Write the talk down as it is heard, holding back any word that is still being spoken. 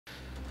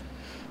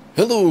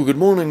Hello, good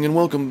morning, and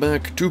welcome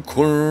back to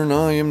Quern.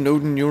 I am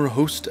Noden, your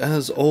host,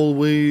 as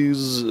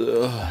always.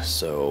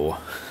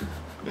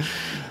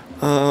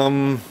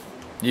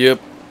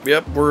 Yep,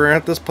 we're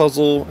at this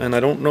puzzle, and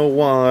I don't know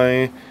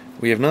why.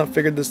 We have not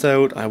figured this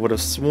out. I would have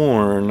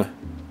sworn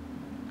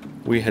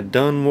we had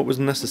done what was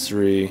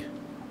necessary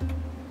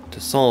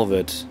to solve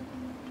it,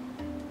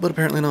 but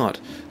apparently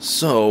not.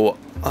 So,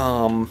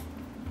 and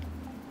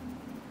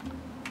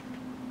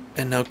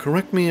now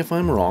correct me if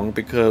I'm wrong,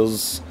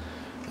 because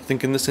I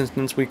think in this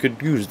instance we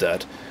could use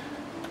that.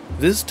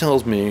 This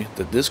tells me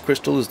that this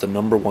crystal is the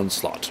number 1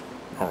 slot.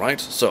 Alright,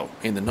 so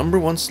in the number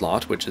 1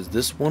 slot, which is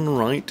this one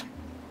right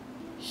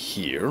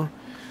here,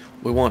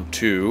 we want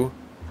to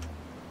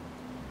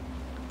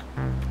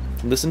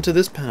listen to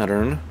this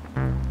pattern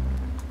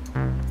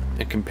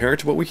and compare it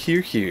to what we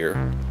hear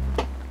here,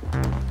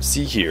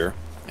 see here,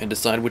 and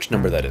decide which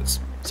number that is.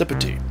 Sip of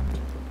tea.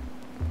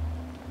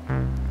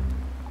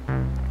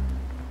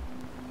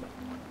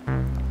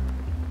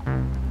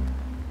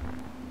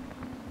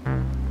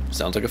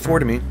 Sounds like a 4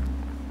 to me.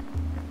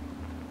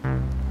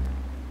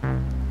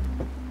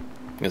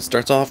 It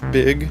starts off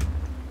big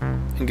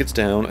and gets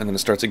down, and then it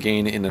starts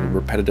again in a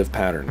repetitive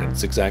pattern.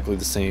 It's exactly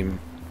the same.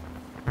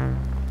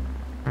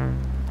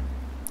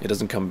 It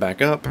doesn't come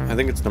back up. I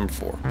think it's number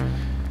 4.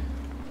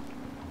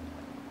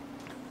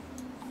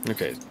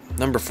 Okay,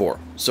 number 4.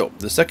 So,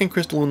 the second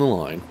crystal in the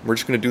line, we're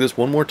just going to do this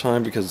one more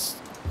time because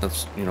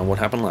that's, what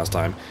happened last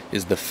time,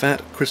 is the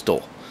fat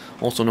crystal,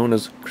 also known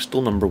as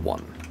crystal number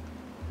 1.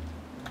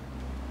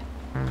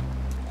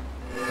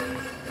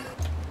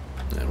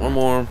 And one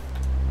more.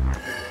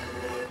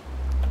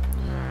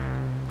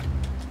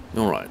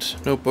 Alright,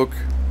 notebook.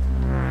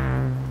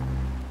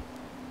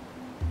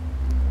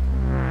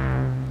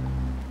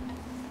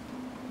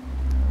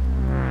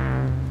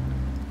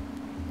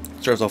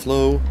 Starts off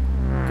low,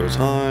 goes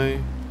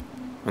high,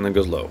 and then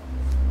goes low.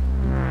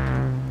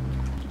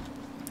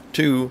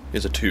 2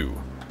 is a 2.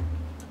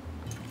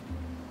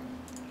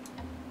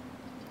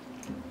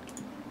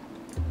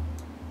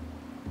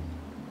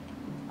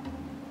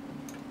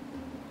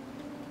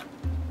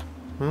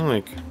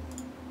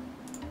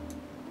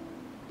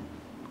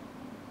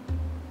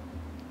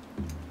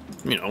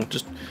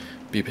 Just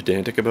be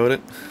pedantic about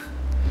it.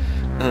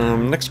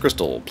 Next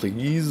crystal,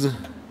 please.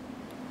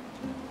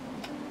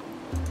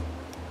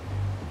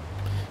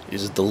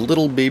 Is the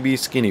little baby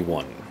skinny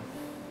one,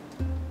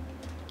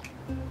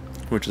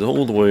 which is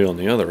all the way on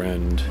the other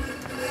end.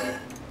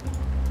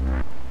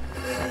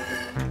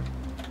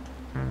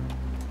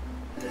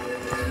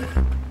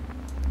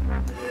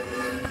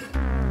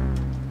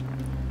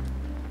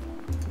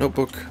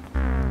 Notebook.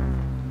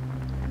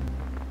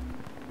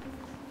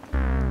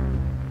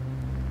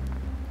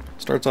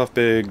 Starts off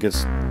big,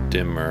 gets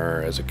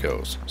dimmer as it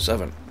goes.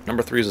 7.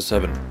 Number 3 is a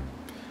 7.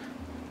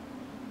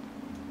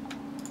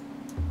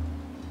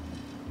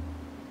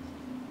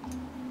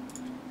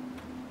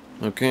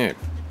 Okay,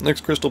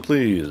 next crystal,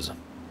 please.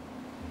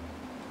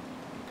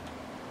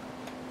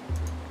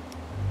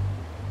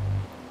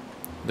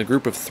 The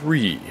group of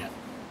 3.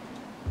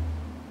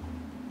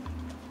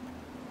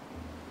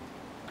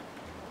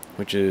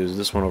 Which is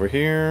this one over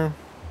here.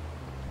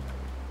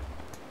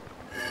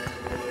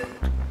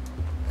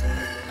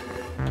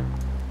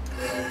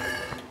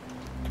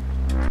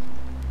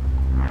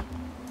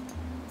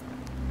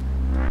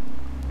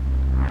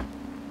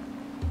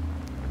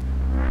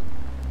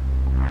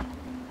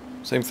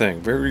 Same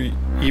thing, very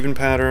even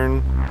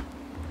pattern,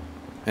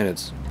 and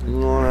it's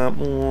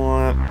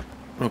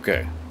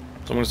okay.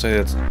 So I'm gonna say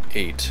that's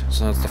 8.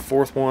 So that's the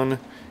 4th one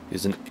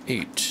is an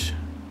 8,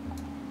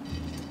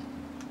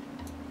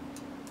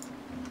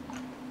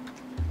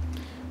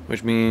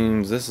 which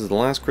means this is the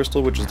last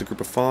crystal, which is the group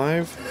of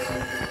 5.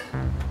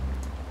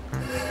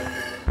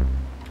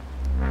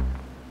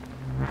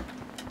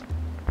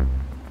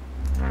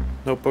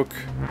 Notebook.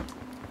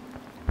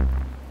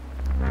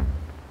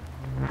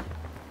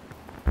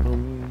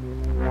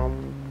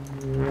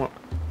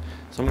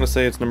 So I'm going to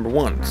say it's number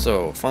 1.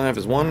 So 5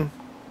 is 1.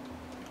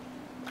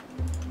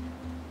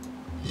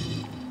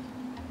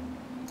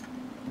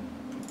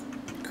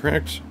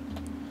 Correct.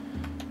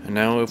 And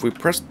now if we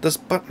press this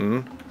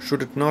button,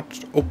 should it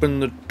not open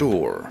the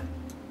door?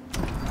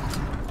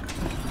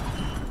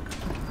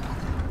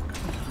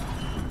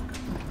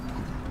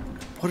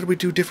 What did we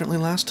do differently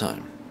last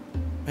time?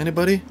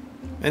 Anybody?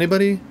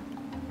 Anybody?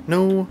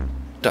 No?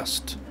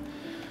 Dust.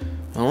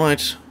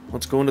 Alright,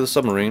 let's go into the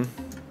submarine.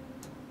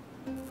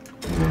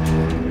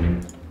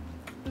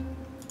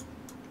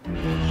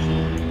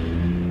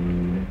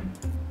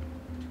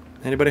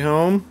 Anybody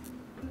home?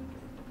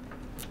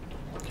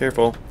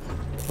 Careful.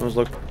 Those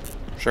look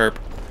sharp.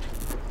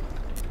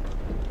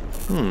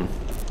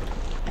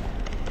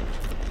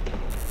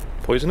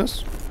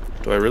 Poisonous?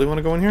 Do I really want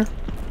to go in here?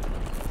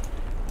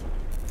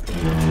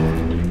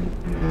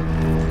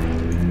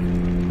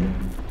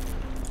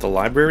 The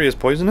library is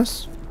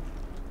poisonous?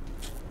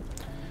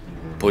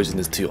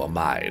 Poisonous to your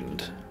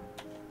mind.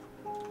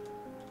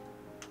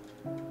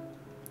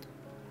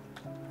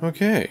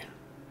 Okay.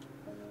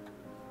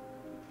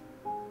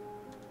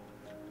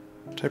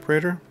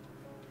 Typewriter?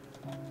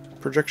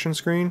 Projection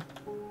screen?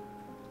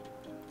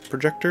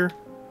 Projector?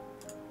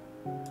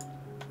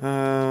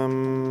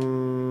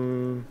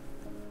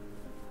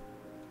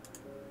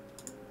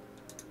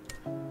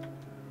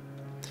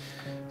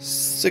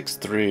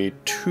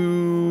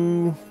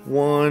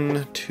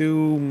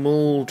 63212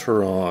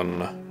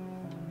 Multeron.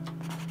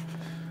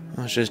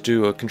 Let's just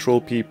do a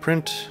Control P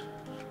print.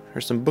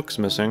 There's some books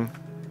missing.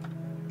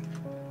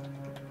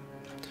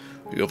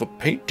 You have a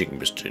painting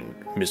missing,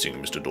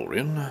 Mr.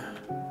 Dorian.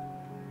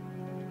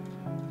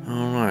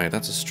 Alright,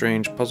 that's a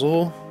strange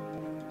puzzle.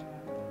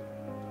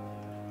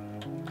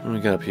 What do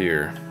we got up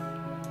here?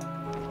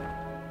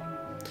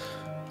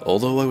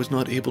 Although I was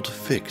not able to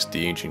fix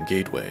the ancient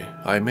gateway,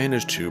 I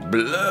managed to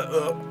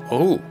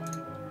Oh!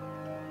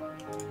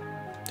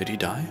 Did he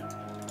die?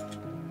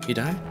 He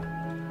died?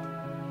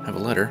 I have a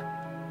letter.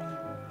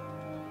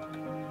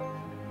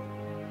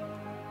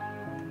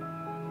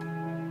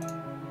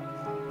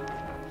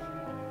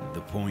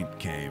 The point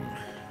came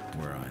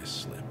where I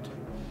slipped.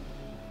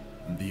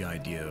 The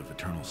idea of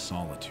eternal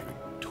solitude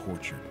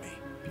tortured me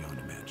beyond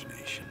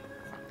imagination.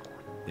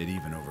 It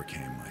even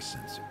overcame my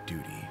sense of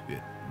duty.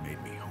 It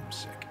made me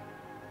homesick.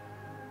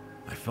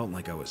 I felt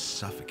like I was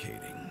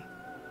suffocating.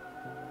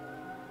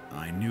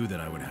 I knew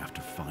that I would have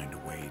to find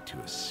a way to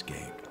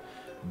escape,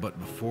 but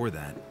before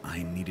that,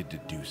 I needed to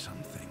do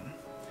something.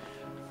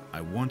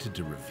 I wanted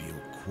to reveal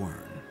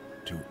Quern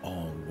to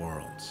all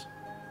worlds,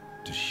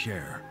 to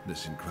share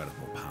this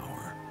incredible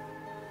power.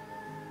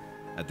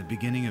 At the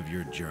beginning of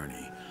your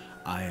journey,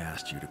 I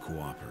asked you to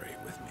cooperate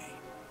with me.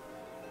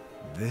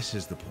 This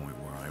is the point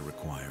where I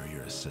require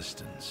your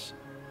assistance.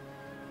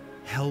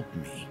 Help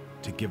me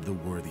to give the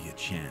worthy a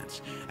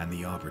chance and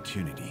the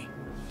opportunity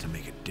to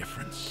make a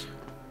difference.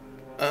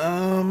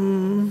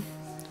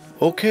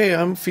 Okay,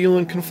 I'm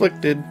feeling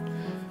conflicted.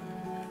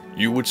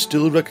 You would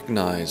still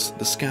recognize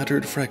the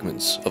scattered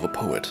fragments of a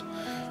poet.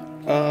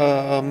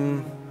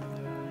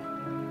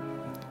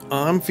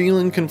 I'm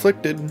feeling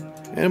conflicted.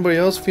 Anybody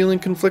else feeling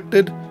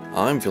conflicted?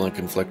 I'm feeling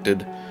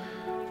conflicted.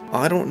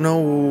 I don't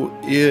know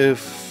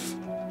if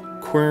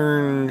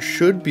Quern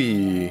should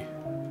be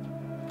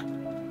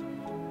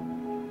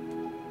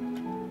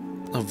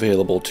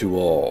available to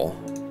all.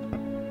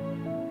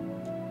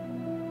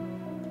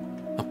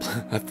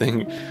 I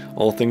think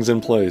all things in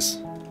place.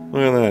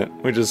 Look at that.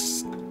 We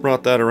just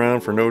brought that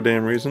around for no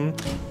damn reason.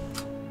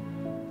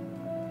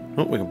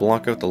 Oh, we can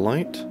block out the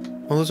light?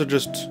 Oh, those are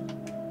just...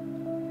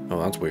 Oh,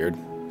 that's weird.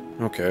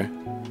 Okay.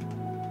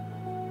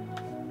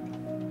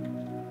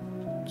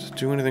 Does it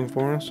do anything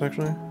for us,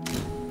 actually?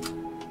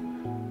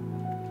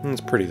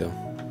 It's pretty, though.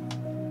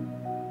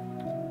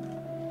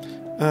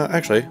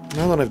 Actually,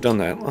 now that I've done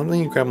that, I'm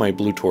going to grab my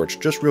blue torch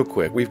just real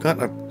quick. We've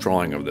got a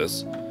drawing of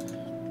this.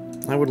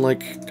 I would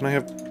like... Can I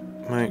have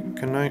my...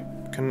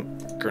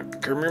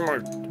 Give me my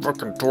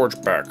fucking torch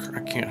back.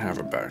 I can't have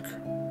it back.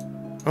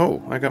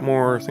 Oh, I got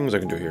more things I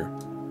can do here.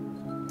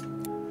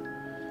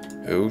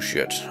 Oh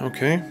shit.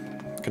 Okay.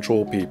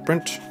 Control P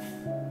print.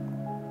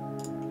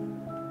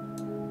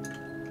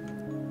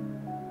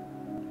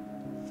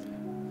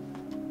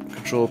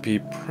 Control P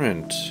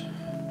print.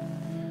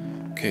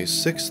 Okay,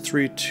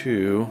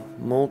 632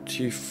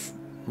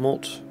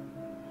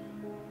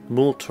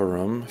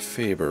 Multerum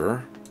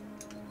Faber.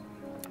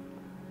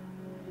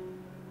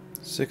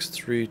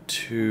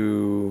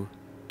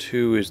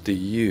 6322 is the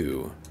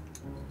U.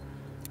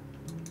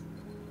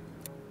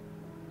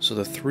 So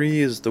the 3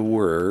 is the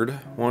word.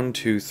 1,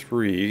 2,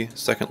 3.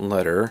 Second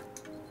letter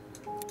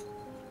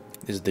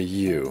is the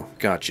U.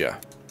 Gotcha.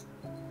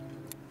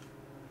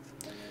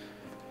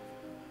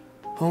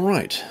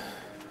 Alright.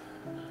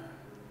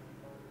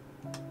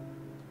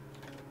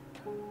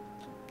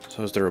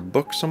 So is there a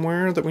book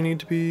somewhere that we need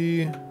to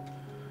be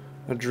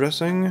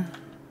addressing?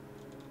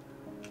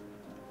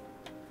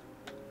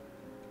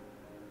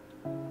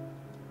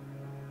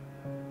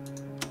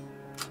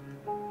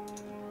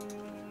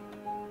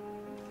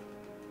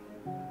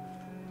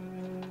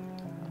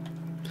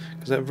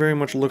 Because that very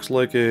much looks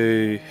like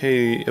a,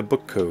 hey, a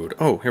book code.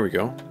 Oh, here we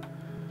go.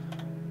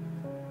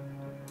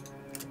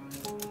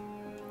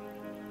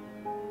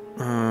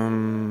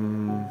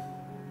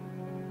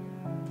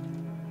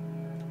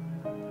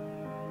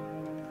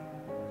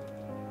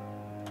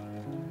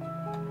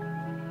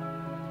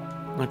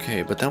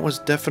 Okay, but that was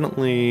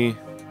definitely...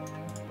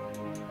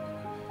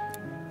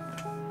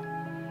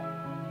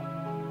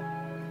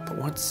 But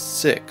what's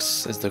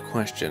 6 is the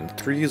question.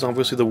 3 is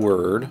obviously the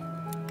word.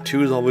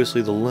 2 is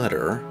obviously the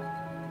letter.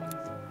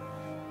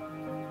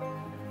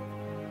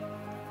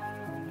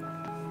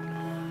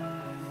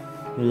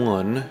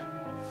 1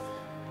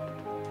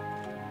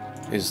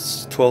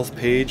 is 12th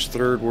page,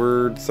 third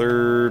word,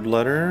 third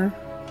letter.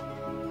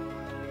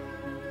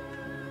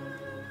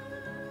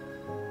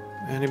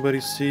 Anybody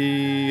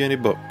see any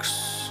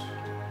books?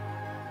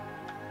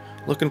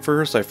 Looking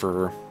for a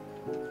cipher.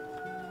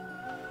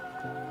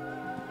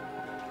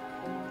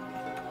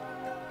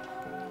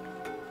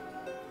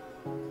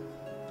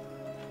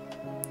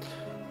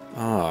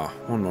 Ah,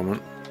 one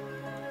moment.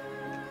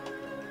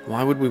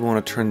 Why would we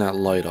want to turn that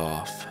light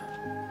off?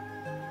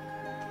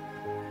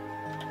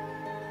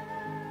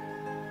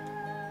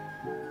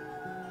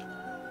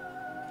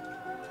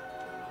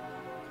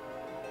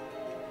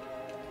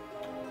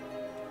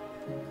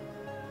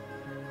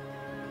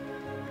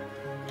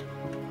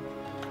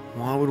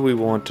 Why would we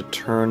want to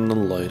turn the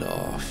light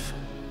off?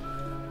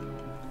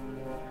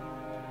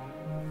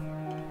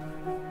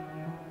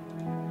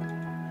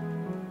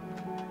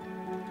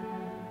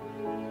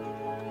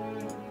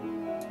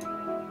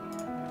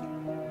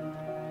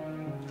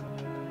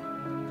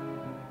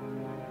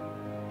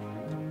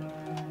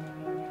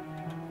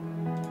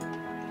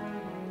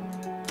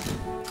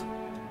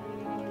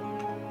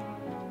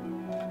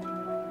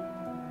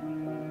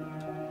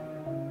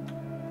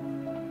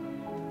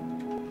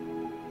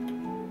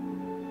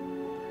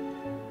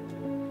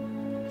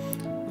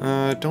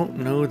 I don't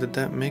know that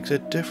that makes a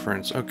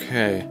difference.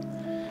 Okay.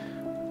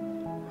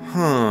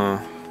 Huh.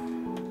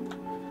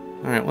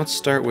 Alright, let's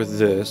start with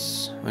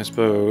this, I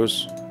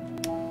suppose.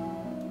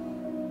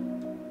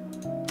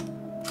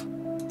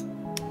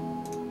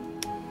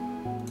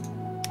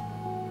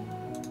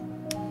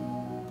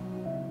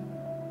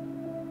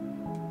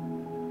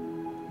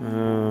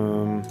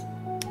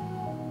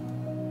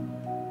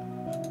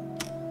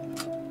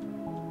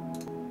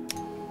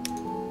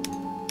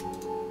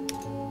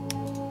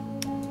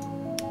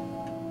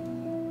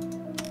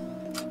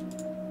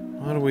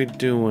 What are we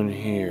doing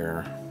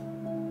here?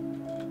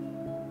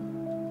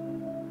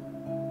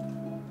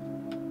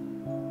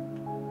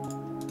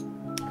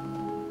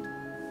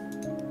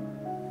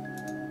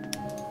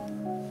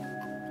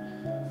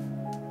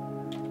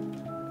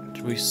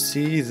 Do we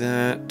see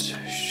that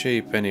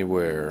shape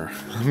anywhere?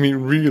 I mean,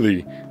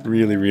 really,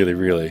 really, really,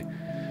 really.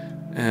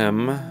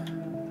 M.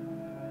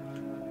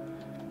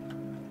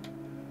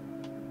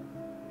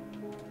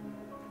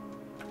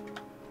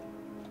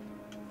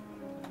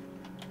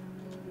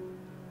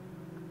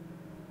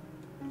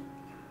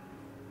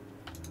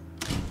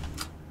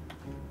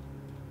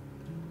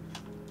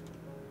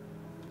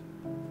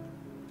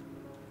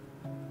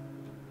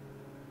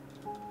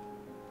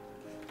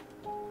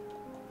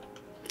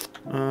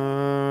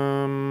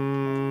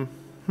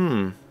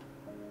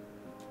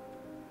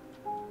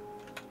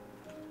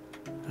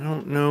 I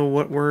don't know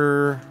what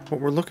we're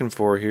looking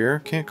for here.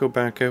 Can't go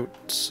back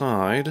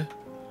outside.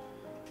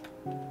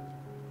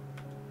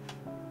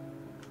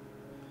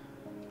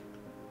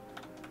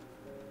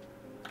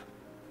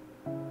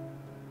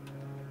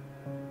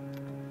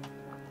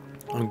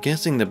 I'm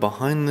guessing that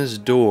behind this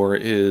door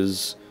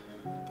is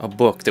a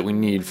book that we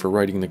need for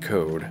writing the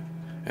code.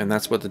 And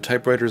that's what the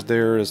typewriter's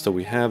there, is so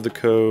we have the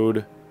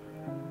code.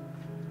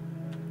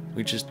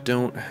 We just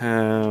don't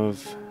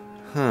have...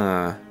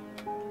 Huh.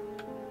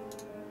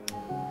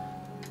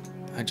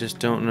 I just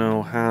don't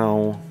know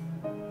how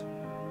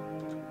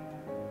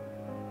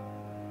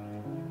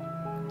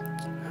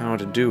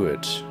to do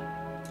it.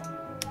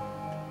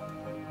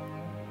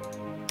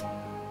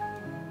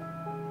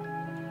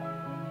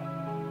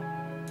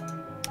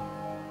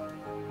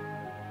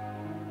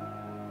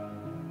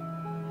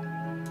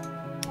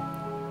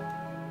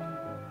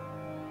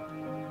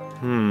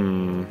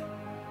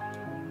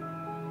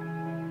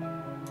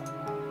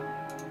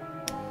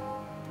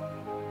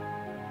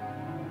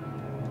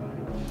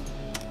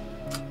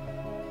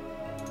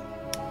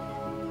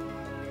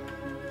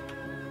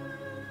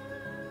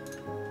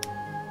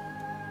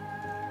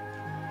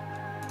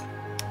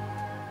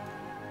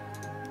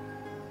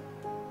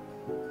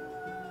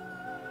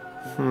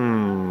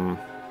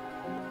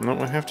 No,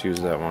 I have to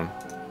use that one.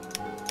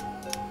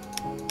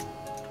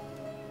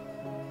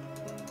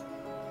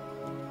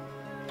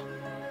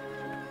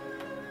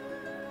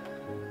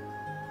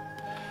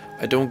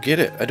 I don't get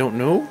it. I don't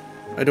know.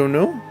 I don't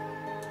know.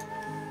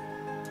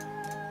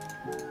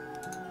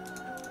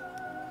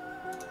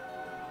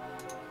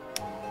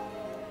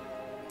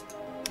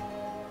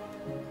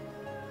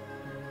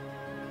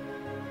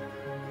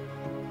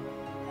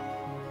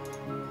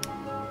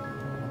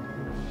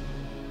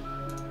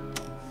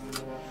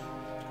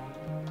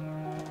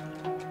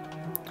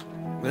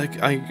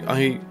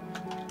 Like,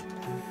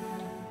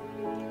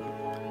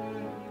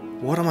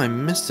 what am I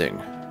missing?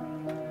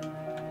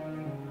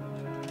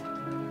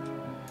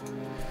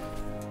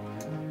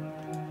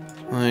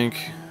 Like,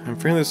 I'm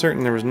fairly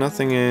certain there was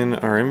nothing in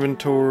our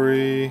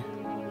inventory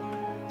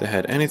that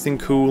had anything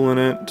cool in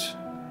it.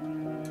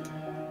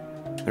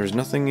 There was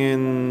nothing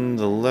in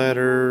the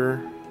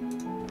letter.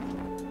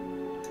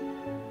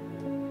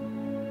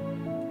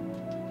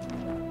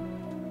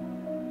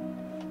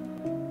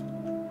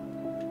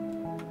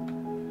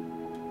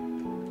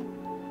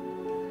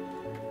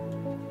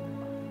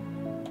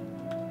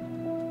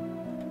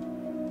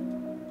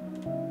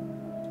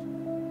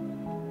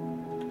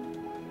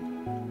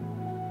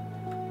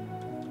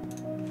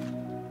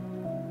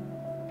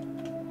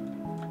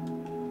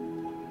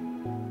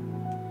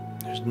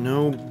 There's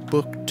no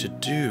book to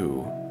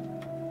do.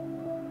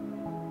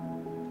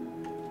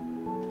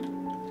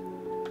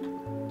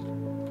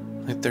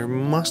 Like, there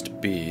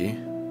must be.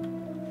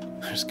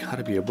 There's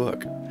gotta be a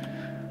book.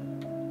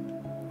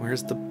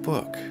 Where's the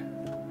book?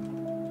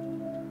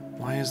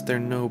 Why is there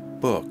no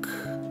book?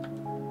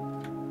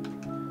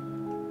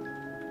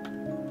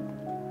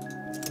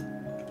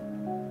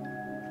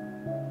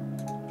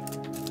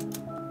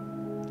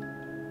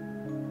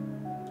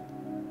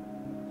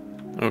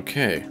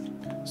 Okay.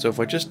 So if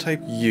I just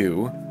type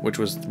U, which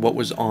was what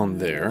was on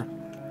there,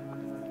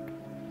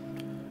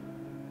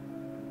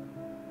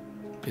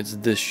 it's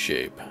this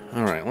shape.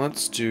 Alright,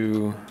 let's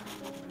do...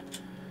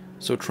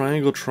 So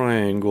triangle,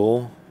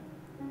 triangle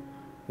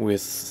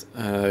with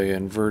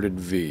inverted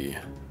V.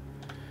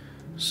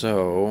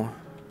 So...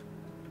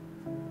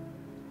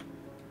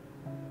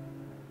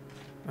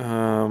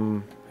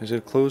 is it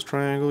a closed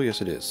triangle?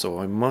 Yes, it is. So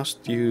I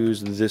must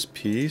use this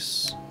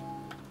piece.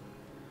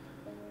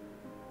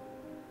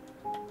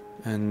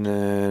 And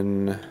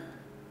then...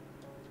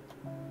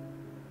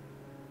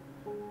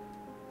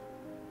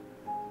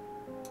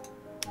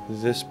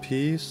 this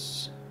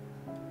piece.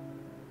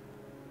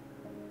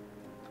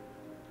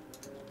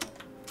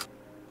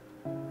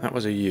 That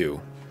was a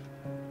U.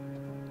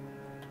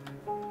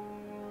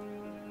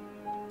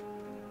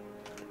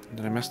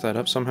 Did I mess that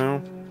up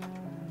somehow?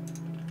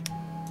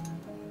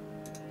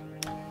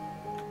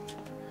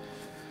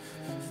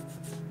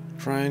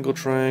 Triangle,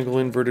 triangle,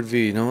 inverted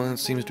V. No, that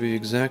seems to be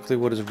exactly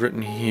what is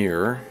written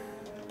here.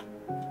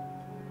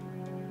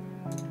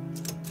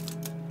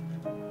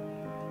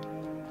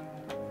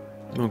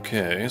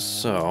 Okay,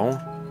 so...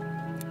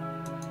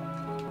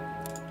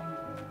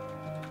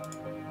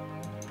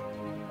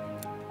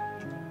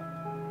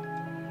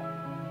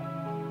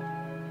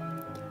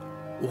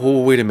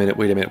 oh, wait a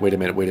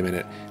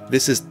minute.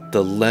 This is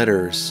the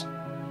letters.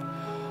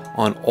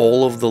 On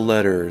all of the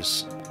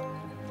letters.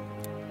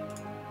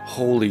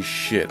 Holy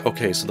shit.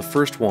 Okay, so the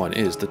first one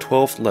is the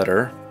 12th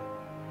letter.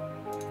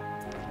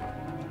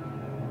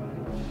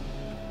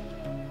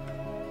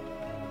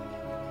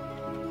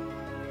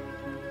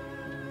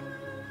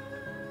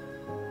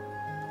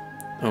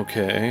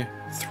 Okay,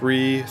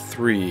 3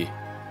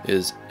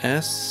 is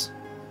S.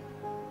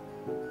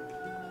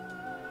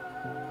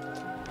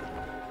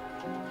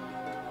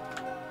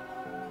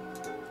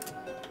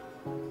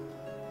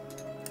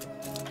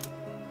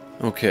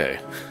 Okay.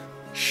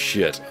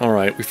 Shit.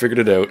 Alright, we figured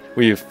it out.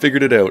 We have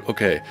figured it out.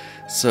 Okay,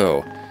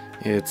 so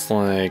it's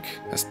like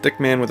a stick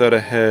man without a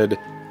head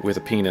with a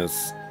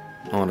penis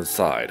on his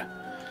side.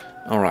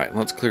 Alright,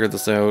 let's clear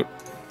this out.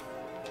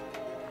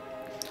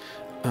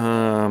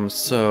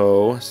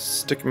 So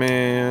stick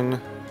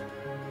man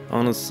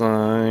on his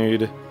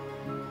side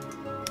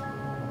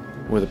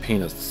with a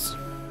penis.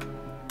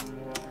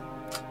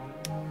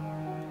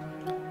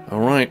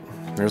 Alright,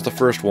 there's the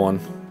first one.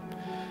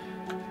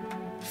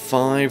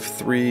 5,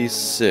 3,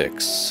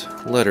 6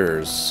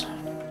 letters.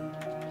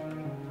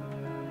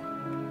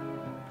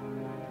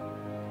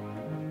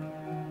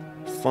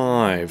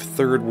 Five,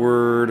 third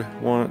word,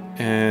 1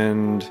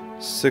 and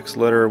 6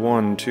 letter,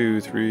 1,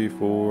 2, 3,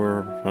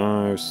 4,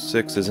 5,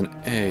 6 is an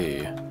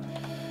A.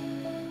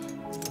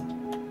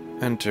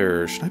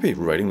 Enter. Should I be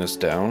writing this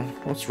down?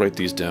 Let's write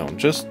these down.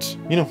 Just,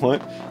 you know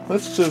what?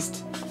 Let's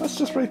just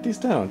write these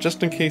down,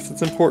 just in case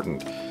it's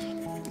important.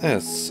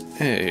 S,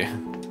 A.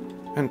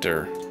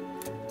 Enter.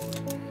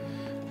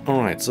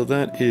 Alright, so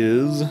that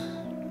is...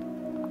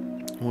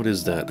 what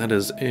is that? That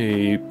is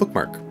a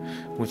bookmark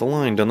with a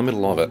line down the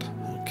middle of it.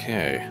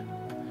 Okay.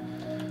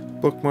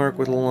 Bookmark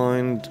with a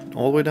line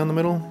all the way down the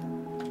middle?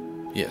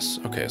 Yes,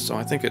 okay, so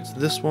I think it's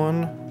this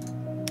one.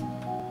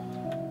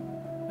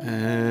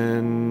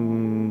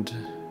 And...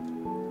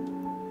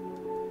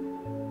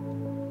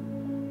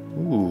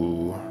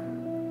 ooh.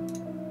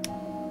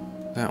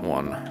 That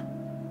one.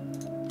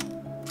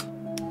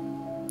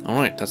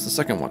 Alright, that's the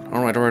second one.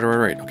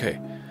 Alright, okay.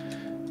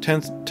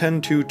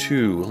 10, 2,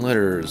 2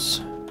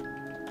 letters.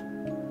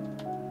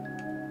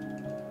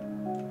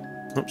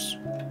 Oops.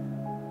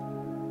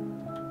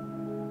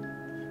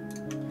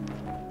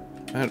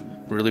 That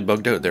really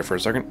bugged out there for a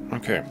second.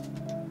 Okay.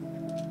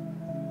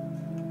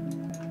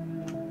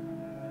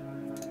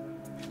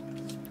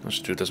 Let's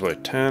do it this way.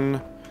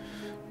 10,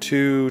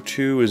 2,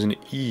 2 is an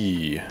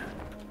E.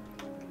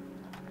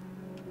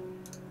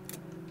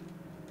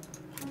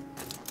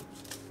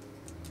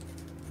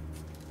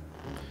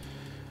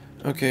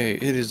 Okay,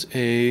 it is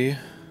a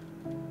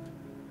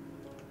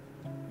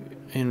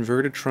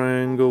inverted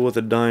triangle with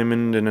a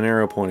diamond and an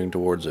arrow pointing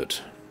towards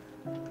it.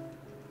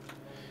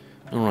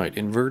 Alright,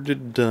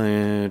 inverted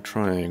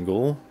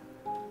triangle.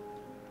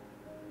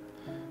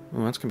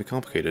 Oh, that's gonna be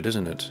complicated,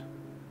 isn't it?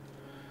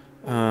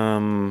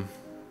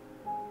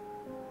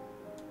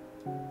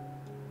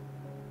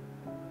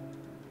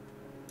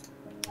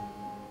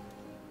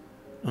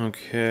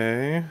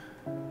 Okay.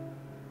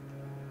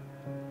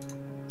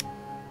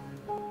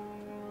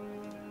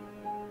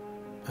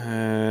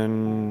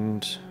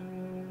 And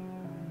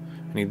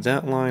I need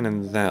that line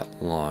and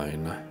that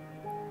line.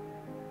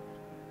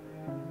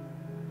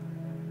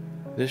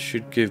 This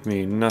should give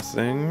me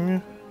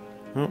nothing.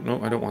 Oh,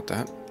 no, I don't want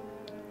that.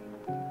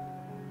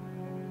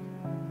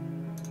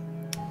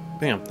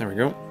 Bam, there we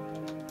go.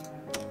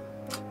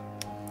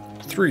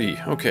 3,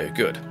 okay,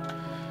 good.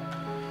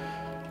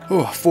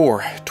 Oh,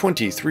 4,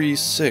 23,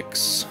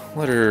 6.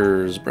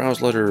 Letters,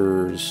 browse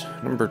letters.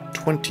 Number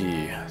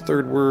 20.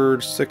 Third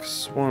word,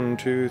 6, 1,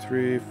 2,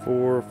 3,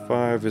 4,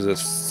 5 is a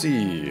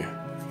C.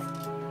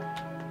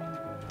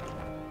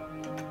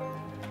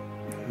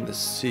 The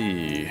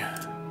C.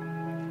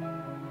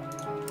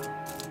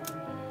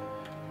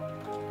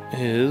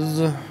 is...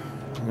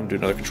 I'm going to do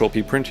another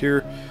Control-P print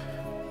here.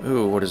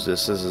 Ooh, what is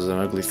this? This is an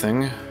ugly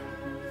thing.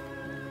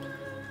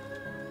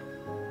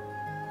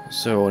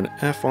 So an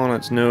F on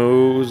its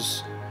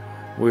nose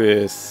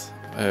with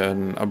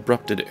an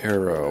abrupted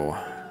arrow.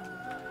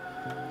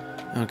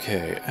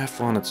 Okay, F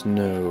on its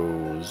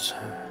nose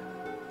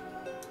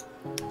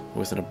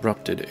with an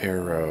abrupted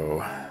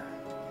arrow.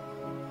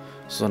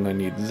 So then I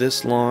need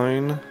this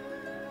line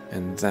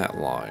and that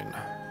line.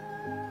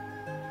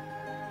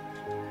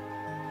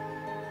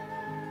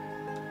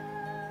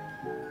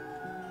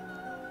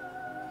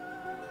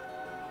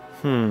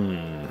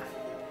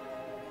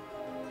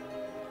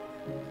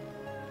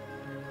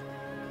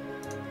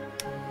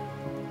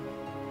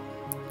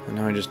 And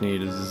now I just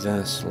need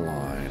this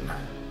line.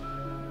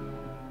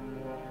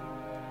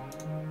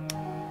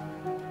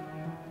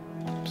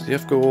 Does the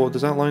F go,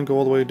 does that line go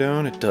all the way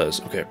down? It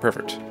does. Okay,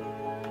 perfect.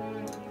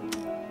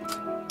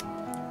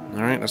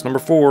 Alright, that's number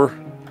 4.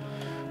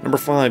 Number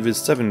 5 is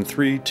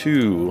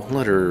 732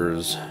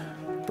 letters.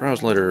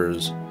 Browse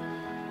letters.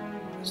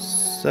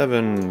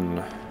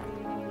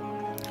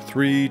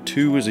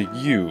 732 is a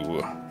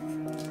U.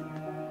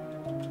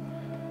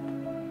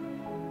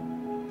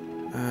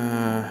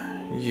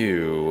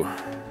 U.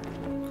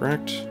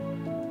 Correct?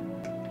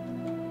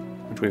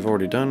 Which we've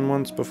already done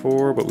once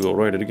before, but we will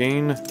write it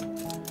again.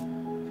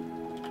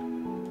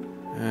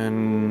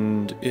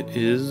 And it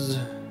is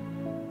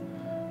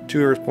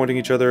 2 arrows pointing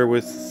each other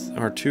with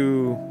our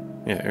 2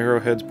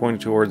 arrowheads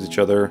pointing towards each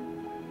other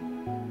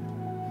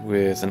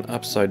with an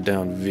upside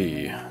down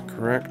V.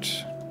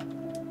 Correct?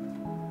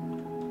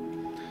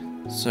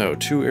 So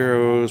 2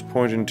 arrows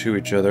pointing to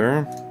each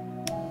other.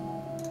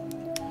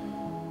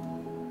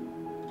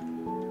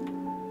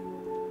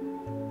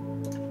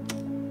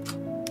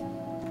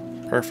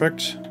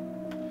 Perfect.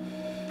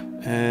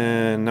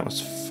 And that was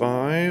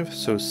 5,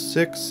 so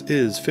 6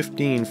 is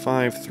 15,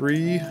 5,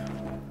 3.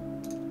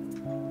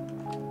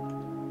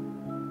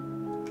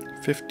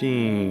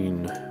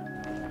 15.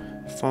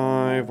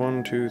 5,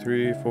 1, 2,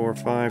 3, 4,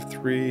 5,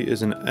 3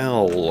 is an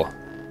L.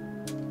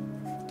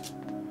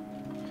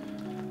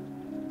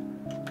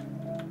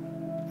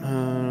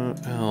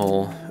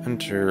 L.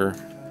 Enter.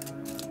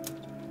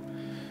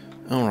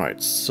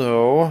 Alright,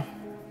 so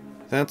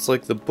that's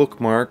like the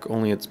bookmark,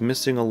 only it's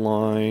missing a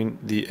line,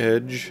 the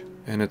edge,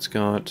 and it's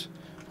got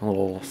a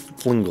little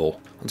flingle.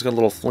 It's got a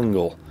little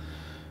flingle.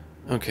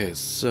 Okay,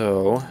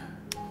 so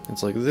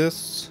it's like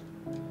this,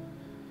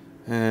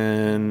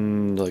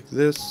 and like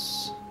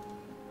this,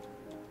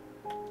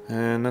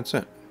 and that's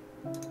it.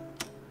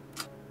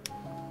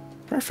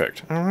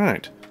 Perfect.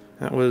 Alright.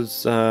 That was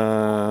 6,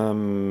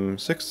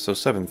 so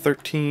 7,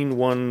 13,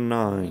 1,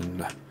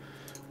 9.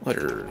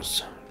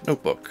 Letters.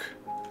 Notebook.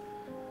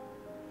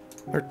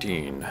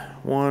 13,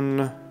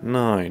 1,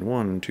 9,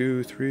 1,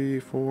 2, 3,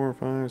 4,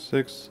 5,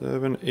 6,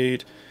 7,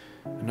 8.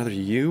 Another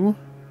U.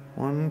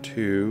 1,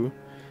 2,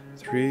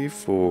 3,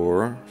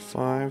 4,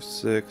 5,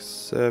 6,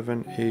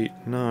 7, 8,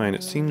 9.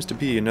 It seems to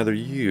be another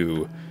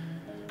U,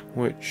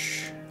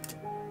 which...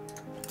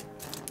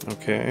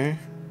 Okay.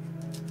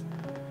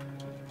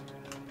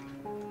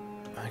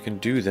 I can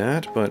do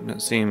that, but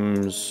it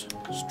seems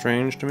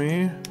strange to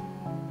me.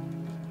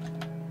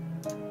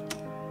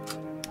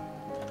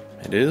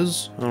 It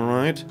is?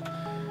 Alright.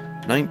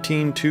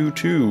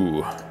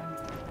 1922.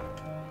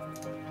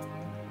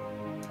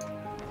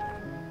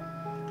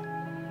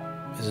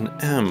 Is an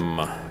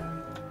M.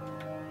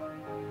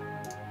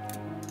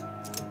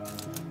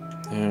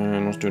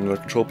 And let's do another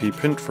Control-P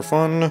print for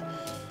fun.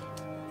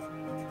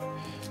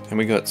 And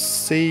we got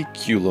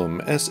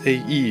saeculum.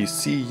 S-A-E-C-U-L-U-M.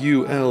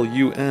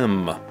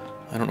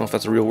 I don't know if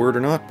that's a real word or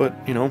not, but,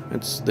 you know,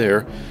 it's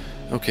there.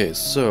 Okay,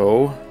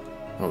 so...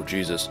 Oh,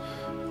 Jesus.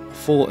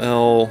 Full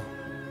L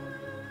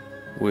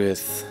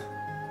with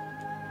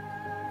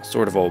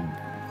sort of a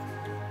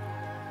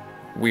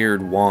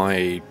weird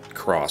Y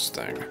cross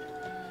thing.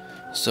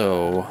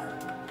 So...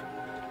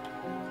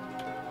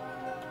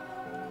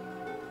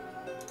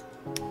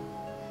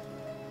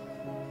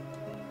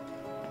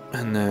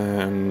 And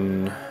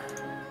then...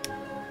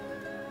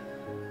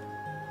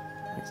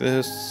 like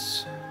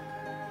this...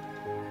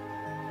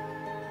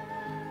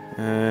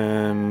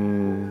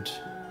 And...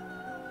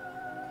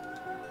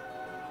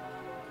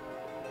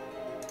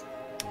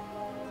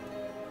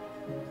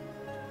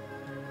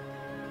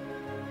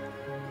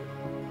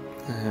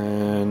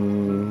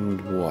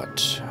 And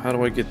what? How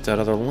do I get that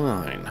other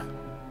line?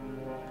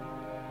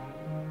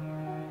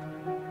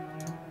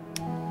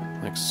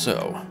 Like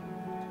so.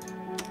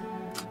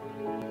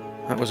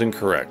 That was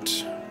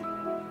incorrect.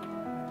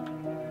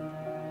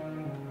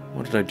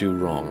 What did I do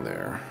wrong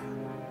there?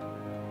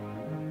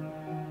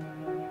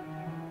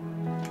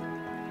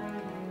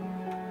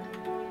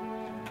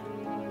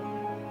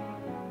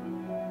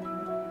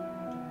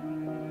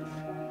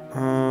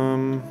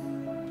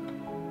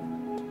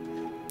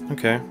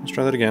 Okay, let's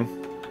try that again.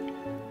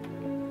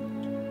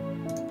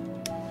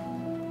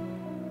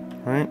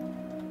 Alright.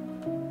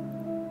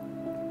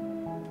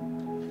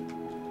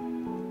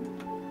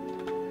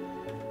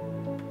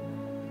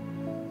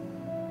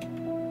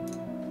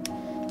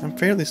 I'm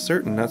fairly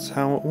certain that's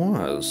how it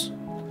was.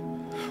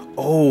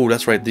 Oh,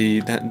 that's right.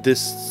 This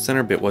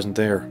center bit wasn't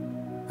there.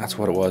 That's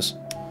what it was.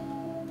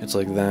 It's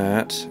like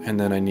that, and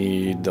then I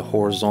need the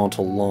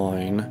horizontal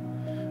line,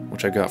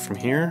 which I got from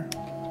here.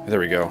 There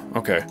we go.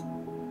 Okay.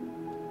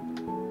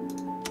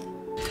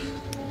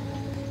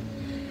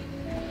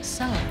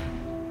 So,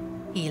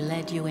 he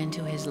led you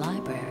into his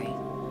library.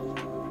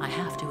 I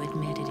have to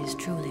admit it is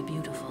truly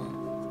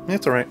beautiful.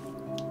 It's alright.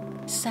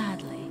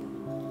 Sadly,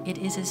 it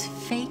is as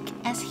fake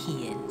as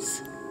he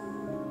is.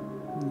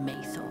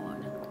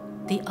 Maythorn,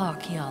 the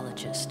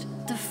archaeologist,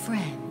 the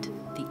friend,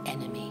 the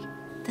enemy,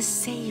 the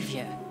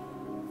savior,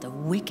 the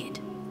wicked.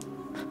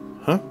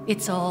 Huh?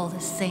 It's all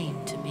the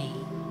same to me.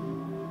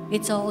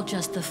 It's all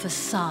just the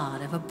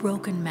facade of a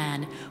broken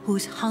man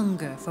whose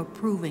hunger for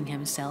proving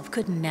himself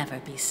could never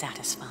be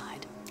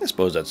satisfied. I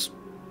suppose that's...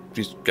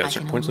 She's got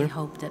certain points I there. can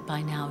only hope that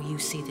by now you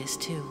see this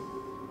too.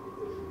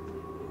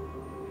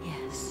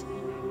 Yes.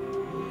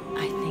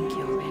 I think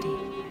you're ready.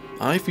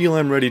 I feel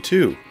I'm ready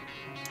too.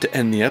 To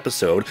end the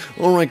episode.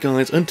 Alright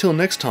guys, until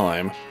next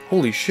time.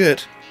 Holy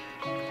shit.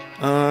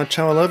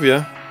 Ciao, I love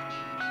ya.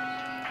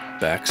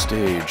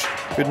 Backstage.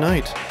 Good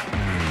night.